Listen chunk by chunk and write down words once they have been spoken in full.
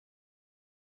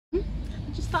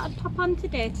I just thought I'd pop on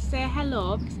today to say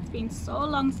hello because it's been so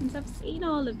long since I've seen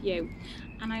all of you,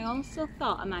 and I also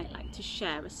thought I might like to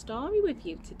share a story with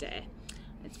you today.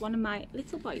 It's one of my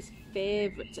little boy's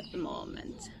favourites at the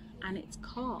moment, and it's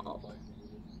called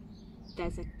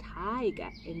There's a Tiger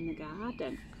in the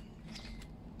Garden.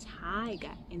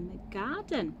 Tiger in the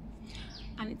Garden.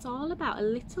 And it's all about a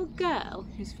little girl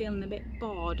who's feeling a bit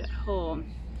bored at home.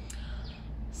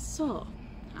 So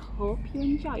I hope you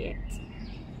enjoy it.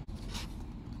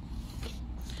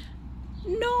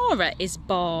 Nora is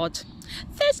bored.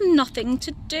 There's nothing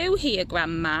to do here,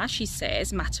 Grandma, she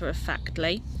says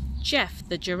matter-of-factly. Jeff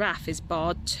the giraffe is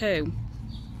bored too.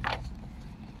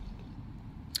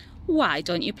 Why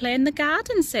don't you play in the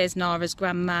garden, says Nora's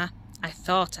grandma. I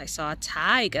thought I saw a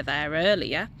tiger there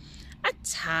earlier. A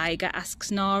tiger,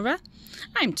 asks Nora.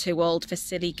 I'm too old for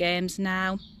silly games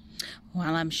now.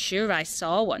 Well, I'm sure I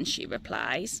saw one, she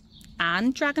replies.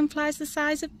 And dragonflies the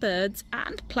size of birds,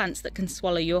 and plants that can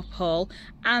swallow you up whole,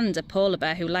 and a polar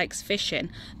bear who likes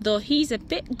fishing, though he's a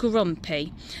bit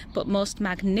grumpy. But most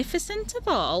magnificent of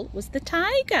all was the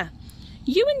tiger.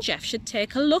 You and Jeff should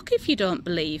take a look if you don't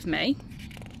believe me.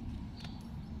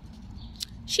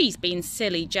 She's been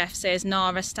silly, Jeff, says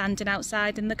Nora, standing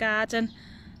outside in the garden.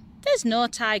 There's no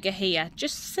tiger here,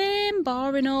 just same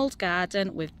boring old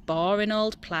garden with boring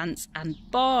old plants and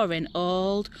boring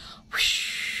old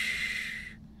whoosh.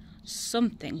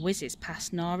 Something whizzes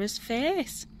past Nora's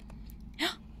face.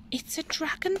 It's a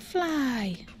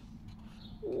dragonfly.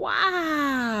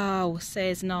 Wow,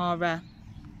 says Nora.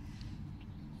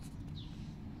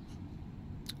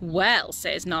 Well,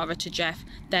 says Nora to Jeff,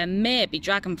 there may be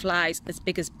dragonflies as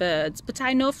big as birds, but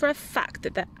I know for a fact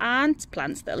that there aren't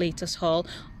plants that'll eat us whole,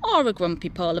 or a grumpy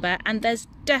polar bear, and there's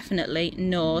definitely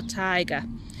no tiger.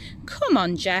 Come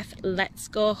on, Jeff, let's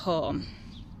go home.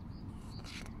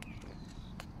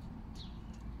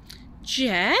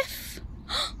 Jeff?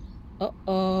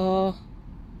 Uh-oh.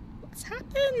 What's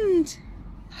happened?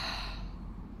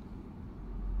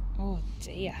 Oh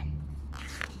dear.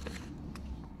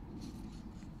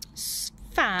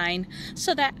 Fine.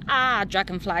 So there are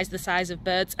dragonflies the size of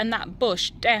birds, and that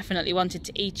bush definitely wanted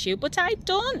to eat you, but I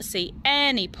don't see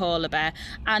any polar bear,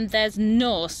 and there's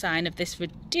no sign of this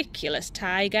ridiculous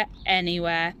tiger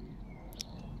anywhere.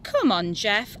 Come on,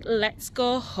 Jeff, let's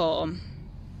go home.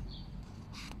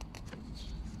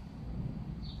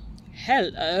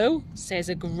 Hello, says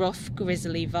a gruff,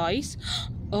 grisly voice.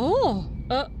 Oh,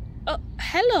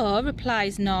 hello,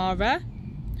 replies Nora.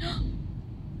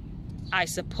 I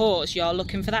suppose you're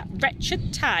looking for that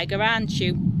wretched tiger, aren't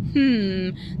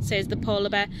you? Says the polar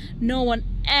bear. No one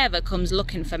ever comes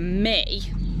looking for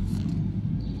me.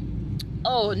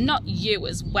 Oh, not you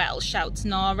as well, shouts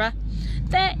Nora.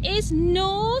 There is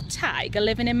no tiger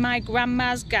living in my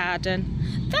grandma's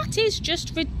garden. That is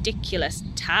just ridiculous.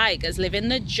 Tigers live in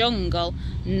the jungle,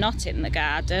 not in the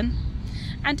garden.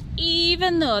 And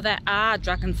even though there are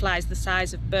dragonflies the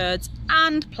size of birds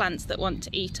and plants that want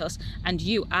to eat us, and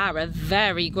you are a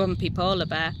very grumpy polar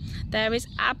bear, there is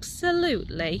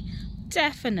absolutely,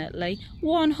 definitely,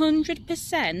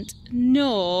 100%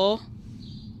 no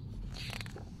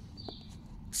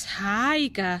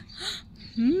tiger.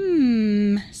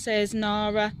 Says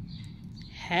Nora.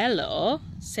 Hello,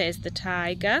 says the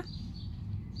tiger.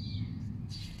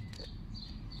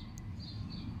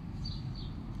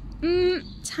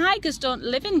 Tigers don't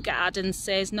live in gardens,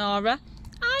 says Nora.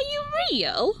 Are you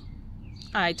real?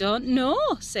 I don't know,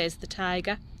 says the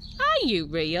tiger. Are you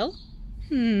real?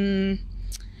 Nora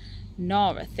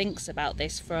thinks about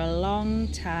this for a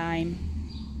long time.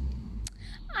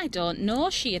 I don't know,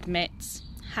 she admits.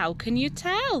 How can you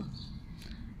tell?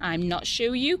 I'm not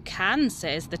sure you can,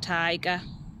 says the tiger.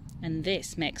 And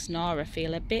this makes Nora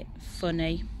feel a bit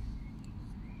funny.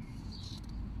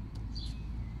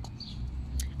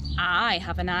 I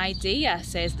have an idea,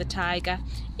 says the tiger.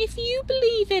 If you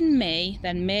believe in me,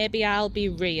 then maybe I'll be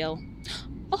real.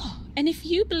 Oh, and if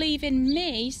you believe in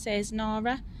me, says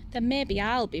Nora, then maybe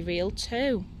I'll be real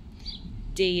too.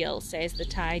 Deal, says the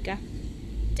tiger.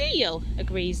 Deal,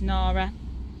 agrees Nora.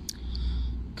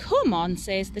 Come on,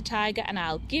 says the tiger, and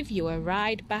I'll give you a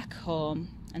ride back home.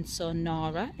 And so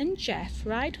Nora and Jeff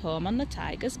ride home on the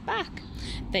tiger's back.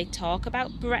 They talk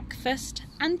about breakfast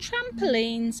and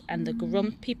trampolines and the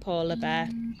grumpy polar bear.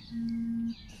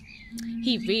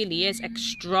 He really is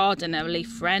extraordinarily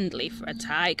friendly for a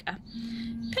tiger.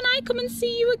 Can I come and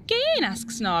see you again?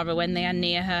 Asks Nora when they are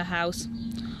near her house.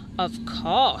 Of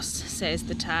course, says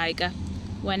the tiger.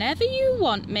 Whenever you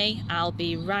want me, I'll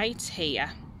be right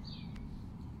here.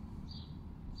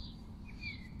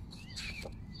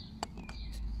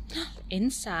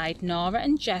 Inside, Nora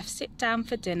and Jeff sit down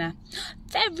for dinner.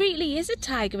 There really is a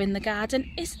tiger in the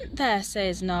garden, isn't there?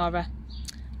 Says Nora.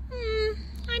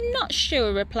 I'm not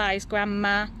sure, replies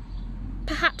Grandma.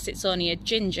 Perhaps it's only a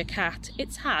ginger cat.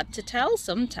 It's hard to tell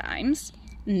sometimes.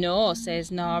 No, says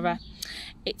Nora.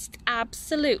 It's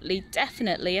absolutely,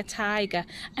 definitely a tiger.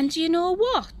 And do you know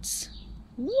what?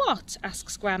 What?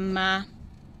 Asks Grandma.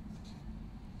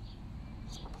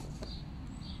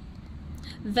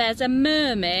 There's a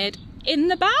mermaid in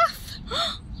the bath.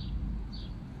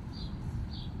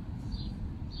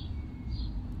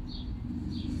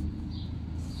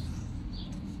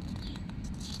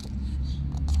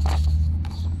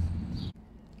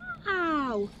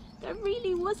 Ow! There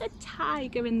really was a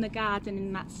tiger in the garden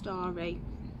in that story.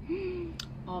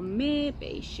 Or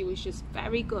maybe she was just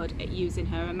very good at using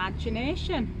her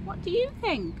imagination. What do you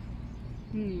think?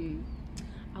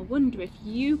 I wonder if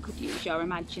you could use your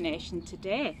imagination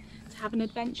today to have an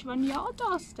adventure on your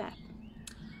doorstep.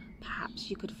 Perhaps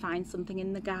you could find something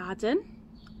in the garden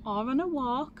or on a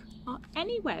walk or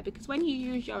anywhere, because when you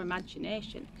use your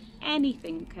imagination,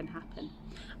 anything can happen.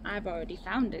 I've already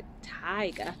found a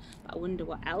tiger, but I wonder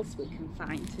what else we can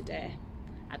find today.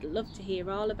 I'd love to hear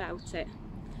all about it.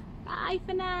 Bye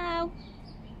for now.